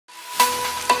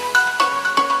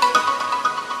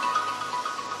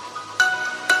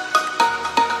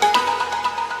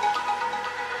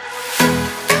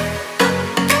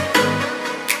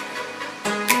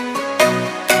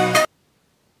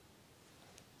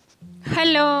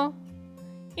Hello,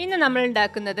 ഇന്ന് നമ്മൾ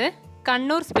ഉണ്ടാക്കുന്നത്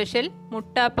കണ്ണൂർ സ്പെഷ്യൽ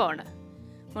മുട്ടാപ്പമാണ്.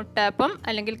 മുട്ടാപ്പം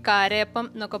അല്ലെങ്കിൽ കാരയപ്പം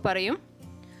എന്നൊക്കെ പറയും.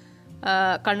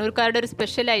 കണ്ണൂർക്കാരുടെ ഒരു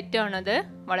സ്പെഷ്യൽ ഐറ്റം ആണത്.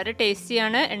 വളരെ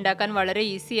ടേസ്റ്റിയാണ്, ഉണ്ടാക്കാൻ വളരെ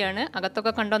ഈസിയാണ്.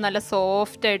 അകത്തൊക്കെ കണ്ടോ നല്ല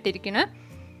സോഫ്റ്റ് ആയിട്ടിരിക്കുന്നു.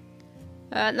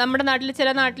 നമ്മുടെ നാട്ടിൽ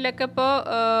ചില നാട്ടിലൊക്കെ ഇപ്പോൾ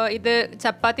ഇത്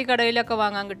ചപ്പാത്തി കടയിലൊക്കെ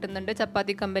വാങ്ങാൻ കിട്ടുന്നുണ്ട്,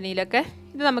 ചപ്പാത്തി കമ്പനിയിലൊക്കെ.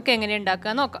 ഇത് നമുക്ക് എങ്ങനെ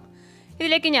ഉണ്ടാക്കുക നോക്കാം.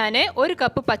 ഇതിലേക്ക് ഞാൻ 1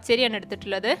 കപ്പ് പച്ചരിയാണ്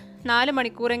എടുത്തിട്ടുള്ളത്. 4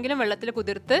 മണിക്കൂറെങ്കിലും വെള്ളത്തിൽ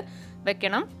കുതിർത്ത്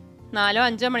വെക്കണം.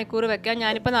 4-5 മണിക്കൂർ വെക്കാം.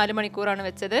 ഞാനിപ്പോൾ 4 മണിക്കൂറാണ്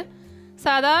വെച്ചത്.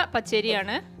 സാദാ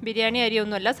പച്ചരിയാണ്, ബിരിയാണി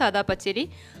അരിയൊന്നുമല്ല, സാദാ പച്ചരി.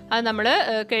 അത് നമ്മൾ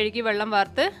കഴുകി വെള്ളം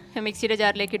വാർത്ത് മിക്സിയുടെ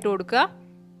ജാറിലേക്ക് ഇട്ട് കൊടുക്കുക.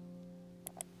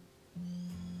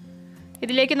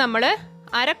 ഇതിലേക്ക് നമ്മൾ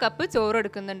 1/2 കപ്പ് ചോറ്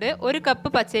എടുക്കുന്നുണ്ട്. 1 കപ്പ്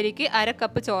പച്ചരിക്ക് 1/2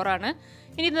 കപ്പ് ചോറാണ്.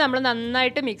 ഇനി ഇത് നമ്മൾ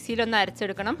നന്നായിട്ട് മിക്സിയിലൊന്ന്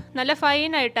അരച്ചെടുക്കണം. നല്ല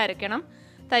ഫൈനായിട്ട് അരയ്ക്കണം,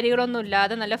 തരികളൊന്നും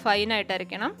ഇല്ലാതെ നല്ല ഫൈനായിട്ട്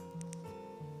അരയ്ക്കണം.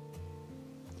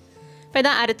 അപ്പോൾ ഇത്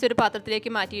അരച്ചൊരു പാത്രത്തിലേക്ക്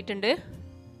മാറ്റിയിട്ടുണ്ട്.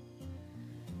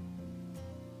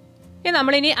 ഇത്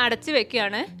നമ്മളിനി അടച്ച്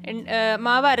വെക്കുകയാണ്.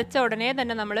 മാവ് അരച്ച ഉടനെ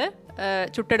തന്നെ നമ്മൾ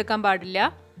ചുട്ടെടുക്കാൻ പാടില്ല.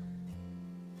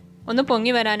 ഒന്ന്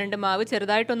പൊങ്ങി വരാനുണ്ട്, മാവ്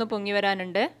ചെറുതായിട്ടൊന്ന് പൊങ്ങി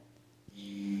വരാനുണ്ട്.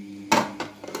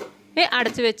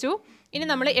 അടച്ചു വെച്ചു. ഇനി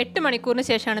നമ്മൾ 8 മണിക്കൂറിന്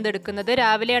ശേഷമാണ് ഇത് എടുക്കുന്നത്.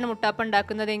 രാവിലെയാണ് മുട്ടാപ്പം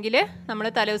ഉണ്ടാക്കുന്നതെങ്കിൽ നമ്മൾ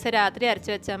തലേദിവസം രാത്രി അരച്ച്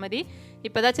വെച്ചാൽ മതി.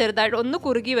 ഇപ്പോൾ ഇതാ ചെറുതായിട്ട് ഒന്ന്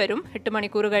കുറുകി വരും 8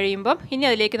 മണിക്കൂർ കഴിയുമ്പം. ഇനി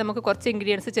അതിലേക്ക് നമുക്ക് കുറച്ച്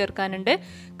ഇൻഗ്രീഡിയൻസ് ചേർക്കാനുണ്ട്.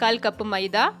 1/4 കപ്പ്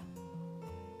മൈദ,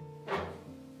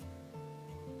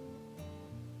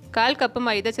 1/4 കപ്പ്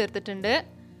മൈദ ചേർത്തിട്ടുണ്ട്.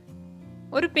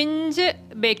 ഒരു പിഞ്ച്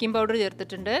ബേക്കിംഗ് പൗഡർ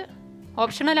ചേർത്തിട്ടുണ്ട്.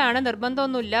 ഓപ്ഷണലാണ്,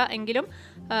 നിർബന്ധമൊന്നുമില്ല, എങ്കിലും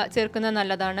ചേർക്കുന്നത്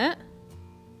നല്ലതാണ്.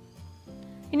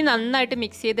 ഇനി നന്നായിട്ട്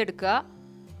മിക്സ് ചെയ്തെടുക്കുക.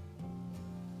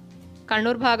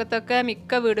 കണ്ണൂർ ഭാഗത്തൊക്കെ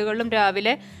മിക്ക വീടുകളിലും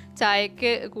രാവിലെ ചായക്ക്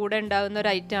കൂടെ ഉണ്ടാകുന്ന ഒരു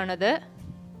ഐറ്റമാണത്.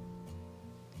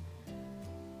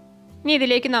 ഇനി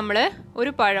ഇതിലേക്ക് നമ്മൾ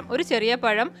ഒരു ചെറിയ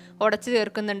പഴം ഉടച്ച്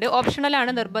ചേർക്കുന്നുണ്ട്.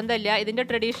 ഓപ്ഷണലാണ്, നിർബന്ധമില്ല. ഇതിൻ്റെ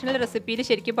ട്രഡീഷണൽ റെസിപ്പിയിൽ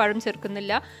ശരിക്കും പഴം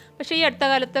ചേർക്കുന്നില്ല. പക്ഷേ ഈ അടുത്ത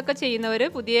കാലത്തൊക്കെ ചെയ്യുന്നവർ,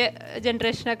 പുതിയ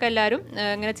ജനറേഷനൊക്കെ എല്ലാവരും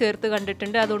ഇങ്ങനെ ചേർത്ത്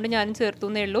കണ്ടിട്ടുണ്ട്. അതുകൊണ്ട് ഞാനും ചേർത്തു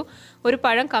എന്നേ ഉള്ളൂ. ഒരു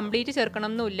പഴം കംപ്ലീറ്റ് ചേർക്കണം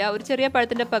എന്നുമില്ല, ഒരു ചെറിയ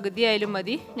പഴത്തിൻ്റെ പകുതി ആയാലും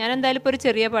മതി. ഞാൻ എന്തായാലും ഇപ്പോൾ ഒരു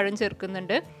ചെറിയ പഴം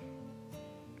ചേർക്കുന്നുണ്ട്.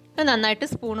 അത് നന്നായിട്ട്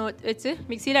സ്പൂണ് വെച്ച്,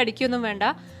 മിക്സിയിൽ അടിക്കൊന്നും വേണ്ട,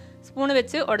 സ്പൂണ്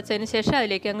വെച്ച് ഉടച്ചതിന് ശേഷം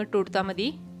അതിലേക്ക് അങ്ങ് ഇട്ട് കൊടുത്താൽ മതി.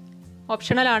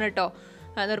 ഓപ്ഷണലാണ് കേട്ടോ,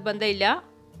 നിർബന്ധമില്ല.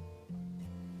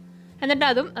 എന്നിട്ട്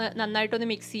അതും നന്നായിട്ടൊന്ന്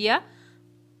മിക്സ് ചെയ്യുക.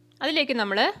 അതിലേക്ക്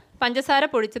നമ്മൾ പഞ്ചസാര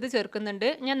പൊടിച്ചത് ചേർക്കുന്നുണ്ട്.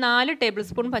 ഞാൻ 4 ടേബിൾ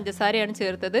സ്പൂൺ പഞ്ചസാരയാണ്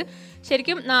ചേർത്തത്.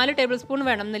 ശരിക്കും 4 ടേബിൾ സ്പൂൺ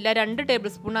വേണമെന്നില്ല, 2 ടേബിൾ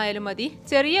സ്പൂൺ ആയാലും മതി.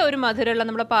 ചെറിയ ഒരു മധുരമുള്ള,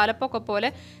 നമ്മുടെ പാലപ്പൊക്കെ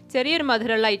പോലെ ചെറിയൊരു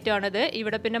മധുരമുള്ള ഐറ്റമാണിത്.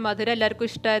 ഇവിടെ പിന്നെ മധുരം എല്ലാവർക്കും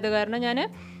ഇഷ്ടമായത് കാരണം ഞാൻ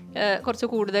കുറച്ച്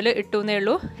കൂടുതൽ ഇട്ടു എന്നേ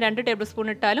ഉള്ളൂ. 2 ടേബിൾ സ്പൂൺ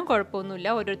ഇട്ടാലും കുഴപ്പമൊന്നുമില്ല,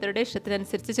 ഓരോരുത്തരുടെ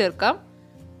ഇഷ്ടത്തിനനുസരിച്ച് ചേർക്കാം.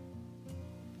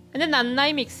 എന്നിട്ട്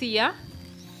നന്നായി മിക്സ് ചെയ്യുക.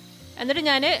 എന്നിട്ട്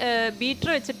ഞാൻ ബീറ്റർ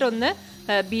വെച്ചിട്ടൊന്ന്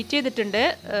ബീറ്റ് ചെയ്തിട്ടുണ്ട്.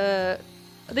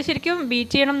 അത് ശരിക്കും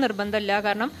ബീറ്റ് ചെയ്യണം നിർബന്ധമില്ല,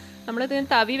 കാരണം നമ്മളിത്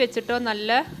തവി വെച്ചിട്ടോ നല്ല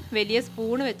വലിയ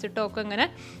സ്പൂണ് വെച്ചിട്ടോ ഒക്കെ ഇങ്ങനെ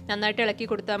നന്നായിട്ട് ഇളക്കി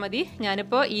കൊടുത്താൽ മതി.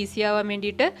 ഞാനിപ്പോൾ ഈസി ആവാൻ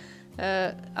വേണ്ടിയിട്ട്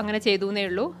അങ്ങനെ ചെയ്തു എന്നേ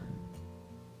ഉള്ളൂ.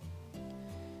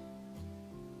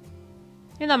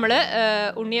 ഇനി നമ്മൾ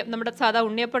നമ്മുടെ സാധാ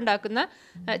ഉണ്ണിയപ്പം ഉണ്ടാക്കുന്ന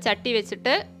ചട്ടി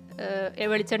വെച്ചിട്ട്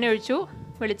വെളിച്ചെണ്ണ ഒഴിച്ചു.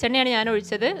 വെളിച്ചെണ്ണയാണ് ഞാൻ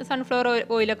ഒഴിച്ചത്. സൺഫ്ലവർ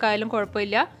ഓയിലൊക്കെ ആയാലും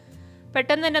കുഴപ്പമില്ല.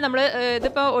 പെട്ടെന്ന് തന്നെ നമ്മൾ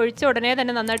ഇതിപ്പോൾ ഒഴിച്ച ഉടനെ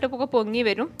തന്നെ നന്നായിട്ട് ഒക്കെ പൊങ്ങി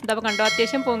വരും. ഇതപ്പോൾ കണ്ടോ,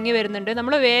 അത്യാവശ്യം പൊങ്ങി വരുന്നുണ്ട്.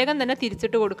 നമ്മൾ വേഗം തന്നെ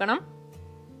തിരിച്ചിട്ട് കൊടുക്കണം,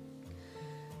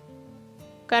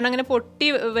 കാരണം അങ്ങനെ പൊട്ടി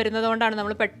വരുന്നതുകൊണ്ടാണ്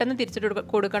നമ്മൾ പെട്ടെന്ന് തിരിച്ചിട്ട്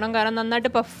കൊടുക്കണം. കാരണം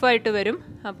നന്നായിട്ട് പഫായിട്ട് വരും.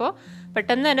 അപ്പോൾ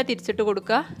പെട്ടെന്ന് തന്നെ തിരിച്ചിട്ട്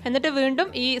കൊടുക്കുക. എന്നിട്ട് വീണ്ടും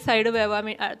ഈ സൈഡ്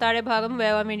താഴെ ഭാഗം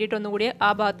വേവാൻ വേണ്ടിയിട്ട് ഒന്നുകൂടി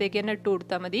ആ ഭാഗത്തേക്ക് തന്നെ ഇട്ട്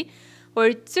കൊടുത്താൽ മതി.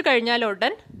 ഒഴിച്ച് കഴിഞ്ഞാൽ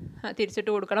ഉടൻ തിരിച്ചിട്ട്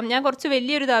കൊടുക്കണം. ഞാൻ കുറച്ച്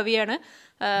വലിയൊരു തവിയാണ്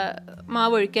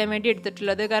മാവ് ഒഴിക്കാൻ വേണ്ടി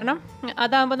എടുത്തിട്ടുള്ളത്. കാരണം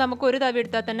അതാകുമ്പോൾ നമുക്ക് ഒരു തവി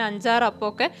എടുത്താൽ തന്നെ 5-6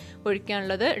 അപ്പമൊക്കെ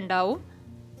ഒഴിക്കാനുള്ളത് ഉണ്ടാവും.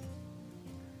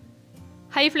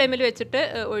 ഹൈ ഫ്ലെയിമിൽ വെച്ചിട്ട്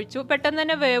ഒഴിച്ചു. പെട്ടെന്ന്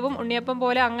തന്നെ വേവും. ഉണ്ണിയപ്പം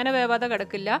പോലെ അങ്ങനെ വേവാതെ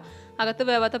കിടക്കില്ല, അകത്ത്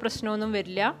വേവാത്ത പ്രശ്നമൊന്നും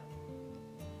വരില്ല.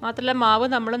 മാത്രമല്ല മാവ്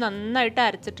നമ്മൾ നന്നായിട്ട്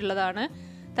അരച്ചിട്ടുള്ളതാണ്,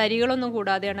 തരികളൊന്നും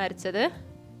കൂടാതെയാണ് അരച്ചത്.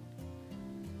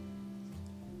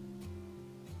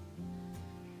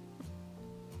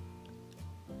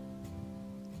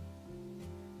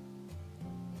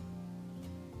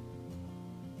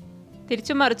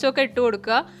 തിരിച്ചും മറിച്ചുമൊക്കെ ഇട്ട്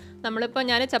കൊടുക്കുക. നമ്മളിപ്പോൾ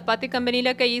ഞാൻ ചപ്പാത്തി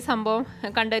കമ്പനിയിലൊക്കെ ഈ സംഭവം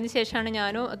കണ്ടതിന് ശേഷമാണ്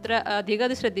ഞാനും അത്ര അധികം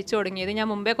അത് ശ്രദ്ധിച്ചു തുടങ്ങിയത്.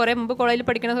 ഞാൻ കുറേ മുമ്പ് കോളേജിൽ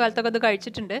പഠിക്കുന്ന കാലത്തൊക്കെ അത്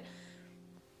കഴിച്ചിട്ടുണ്ട്.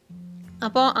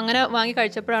 അപ്പോൾ അങ്ങനെ വാങ്ങി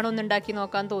കഴിച്ചപ്പോഴാണ് ഒന്ന് ഉണ്ടാക്കി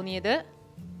നോക്കാൻ തോന്നിയത്.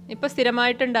 ഇപ്പോൾ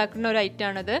സ്ഥിരമായിട്ട് ഉണ്ടാക്കുന്ന ഒരു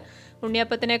ഐറ്റമാണിത്.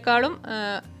 ഉണ്ണിയപ്പത്തിനേക്കാളും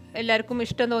എല്ലാവർക്കും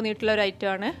ഇഷ്ടം തോന്നിയിട്ടുള്ള ഒരു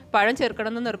ഐറ്റമാണ്. പഴം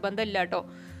ചേർക്കണമെന്ന് നിർബന്ധമില്ല കേട്ടോ.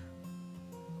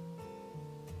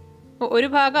 ഒരു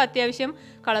ഭാഗം അത്യാവശ്യം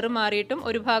കളറ് മാറിയിട്ടും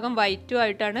ഒരു ഭാഗം വൈറ്റും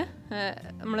ആയിട്ടാണ്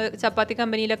നമ്മൾ ചപ്പാത്തി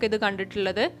കമ്പനിയിലൊക്കെ ഇത്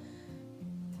കണ്ടിട്ടുള്ളത്.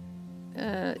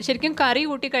 ശരിക്കും കറി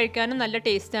കൂട്ടി കഴിക്കാനും നല്ല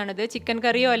ടേസ്റ്റാണിത്. ചിക്കൻ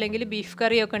കറിയോ അല്ലെങ്കിൽ ബീഫ്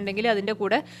കറിയോ ഒക്കെ ഉണ്ടെങ്കിൽ അതിൻ്റെ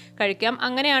കൂടെ കഴിക്കാം.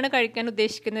 അങ്ങനെയാണ് കഴിക്കാൻ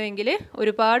ഉദ്ദേശിക്കുന്നതെങ്കിൽ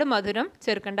ഒരുപാട് മധുരം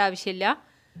ചേർക്കേണ്ട ആവശ്യമില്ല.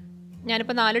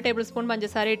 ഞാനിപ്പോൾ 4 ടേബിൾ സ്പൂൺ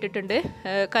പഞ്ചസാര ഇട്ടിട്ടുണ്ട്.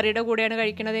 കറിയുടെ കൂടെയാണ്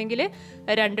കഴിക്കണതെങ്കിൽ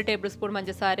 2 ടേബിൾ സ്പൂൺ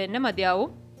പഞ്ചസാര തന്നെ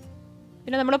മതിയാവും.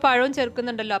 പിന്നെ നമ്മൾ പഴവും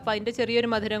ചേർക്കുന്നുണ്ടല്ലോ, അപ്പോൾ അതിൻ്റെ ചെറിയൊരു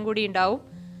മധുരം കൂടി ഉണ്ടാവും.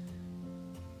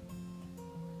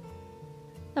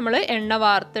 നമ്മൾ എണ്ണ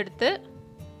വാർത്തെടുത്ത്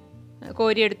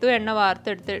കോരിയെടുത്തു, എണ്ണ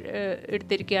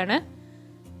എടുത്തിരിക്കുകയാണ്.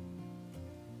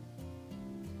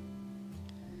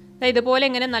 ഇതുപോലെ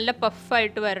ഇങ്ങനെ നല്ല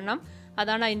പഫായിട്ട് വരണം,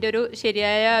 അതാണ് അതിൻ്റെ ഒരു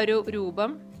ശരിയായ ഒരു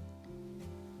രൂപം.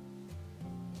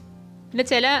 പിന്നെ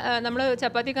ചില നമ്മൾ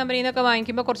ചപ്പാത്തി കമ്പനിയിൽ നിന്നൊക്കെ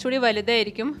വാങ്ങിക്കുമ്പോൾ കുറച്ചുകൂടി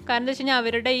വലുതായിരിക്കും. കാരണം എന്താ വെച്ച് കഴിഞ്ഞാൽ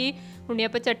അവരുടെ ഈ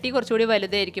ഉണ്ണിയപ്പച്ചട്ടി കുറച്ചുകൂടി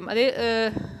വലുതായിരിക്കും. അത്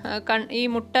ഈ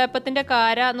മുട്ടയപ്പത്തിൻ്റെ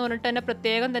കാര എന്ന് പറഞ്ഞിട്ട് തന്നെ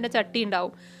പ്രത്യേകം തന്നെ ചട്ടി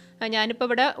ഉണ്ടാവും. ഞാനിപ്പോൾ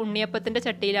ഇവിടെ ഉണ്ണിയപ്പത്തിൻ്റെ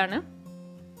ചട്ടിയിലാണ്.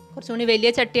 കുറച്ചും കൂടി വലിയ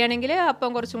ചട്ടിയാണെങ്കിൽ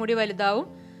അപ്പം കുറച്ചും കൂടി വലുതാവും.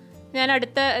 ഞാൻ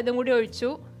അടുത്ത ഇതും കൂടി ഒഴിച്ചു.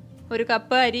 1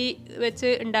 കപ്പ് അരി വെച്ച്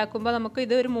ഉണ്ടാക്കുമ്പോൾ നമുക്ക്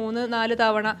ഇത് ഒരു 3-4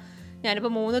 തവണ,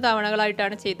 ഞാനിപ്പോൾ 3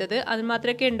 തവണകളായിട്ടാണ് ചെയ്തത്. അത്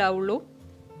മാത്രമേ ഉണ്ടാവുള്ളൂ.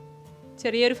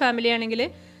 ചെറിയൊരു ഫാമിലി ആണെങ്കിൽ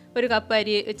 1 കപ്പ്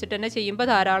അരി വെച്ചിട്ട് തന്നെ ചെയ്യുമ്പോൾ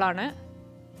ധാരാളമാണ്.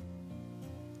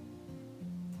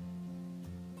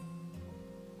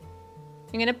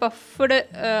 ഇങ്ങനെ പഫ്ഡ്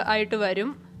ആയിട്ട് വരും.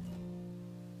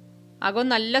 അകവും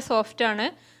നല്ല സോഫ്റ്റാണ്,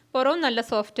 പുറവും നല്ല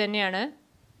സോഫ്റ്റ് തന്നെയാണ്.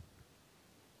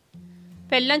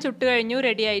 ഇപ്പം എല്ലാം ചുട്ട് കഴിഞ്ഞു,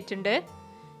 റെഡി ആയിട്ടുണ്ട്.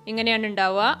 ഇങ്ങനെയാണ്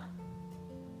ഉണ്ടാവുക.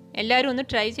 എല്ലാവരും ഒന്ന്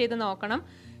ട്രൈ ചെയ്ത് നോക്കണം.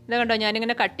 ഇത് കണ്ടോ,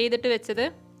 ഞാനിങ്ങനെ കട്ട് ചെയ്തിട്ട് വെച്ചത്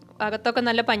അകത്തൊക്കെ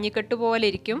നല്ല പഞ്ഞിക്കെട്ട് പോലെ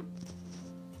ഇരിക്കും.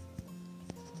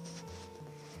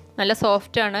 നല്ല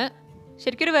സോഫ്റ്റാണ്.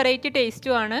 ശരിക്കും ഒരു വെറൈറ്റി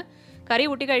ടേസ്റ്റുമാണ്. കറി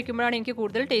കൂട്ടി കഴിക്കുമ്പോഴാണ് എനിക്ക്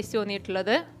കൂടുതൽ ടേസ്റ്റ്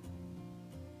തോന്നിയിട്ടുള്ളത്.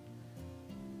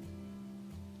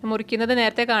 മുറിക്കുന്നത്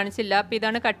നേരത്തെ കാണിച്ചില്ല. അപ്പോൾ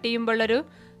ഇതാണ് കട്ട് ചെയ്യുമ്പോഴുള്ളൊരു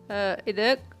ഇത്.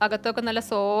 അകത്തൊക്കെ നല്ല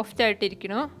സോഫ്റ്റ്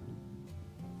ആയിട്ടിരിക്കുന്നു.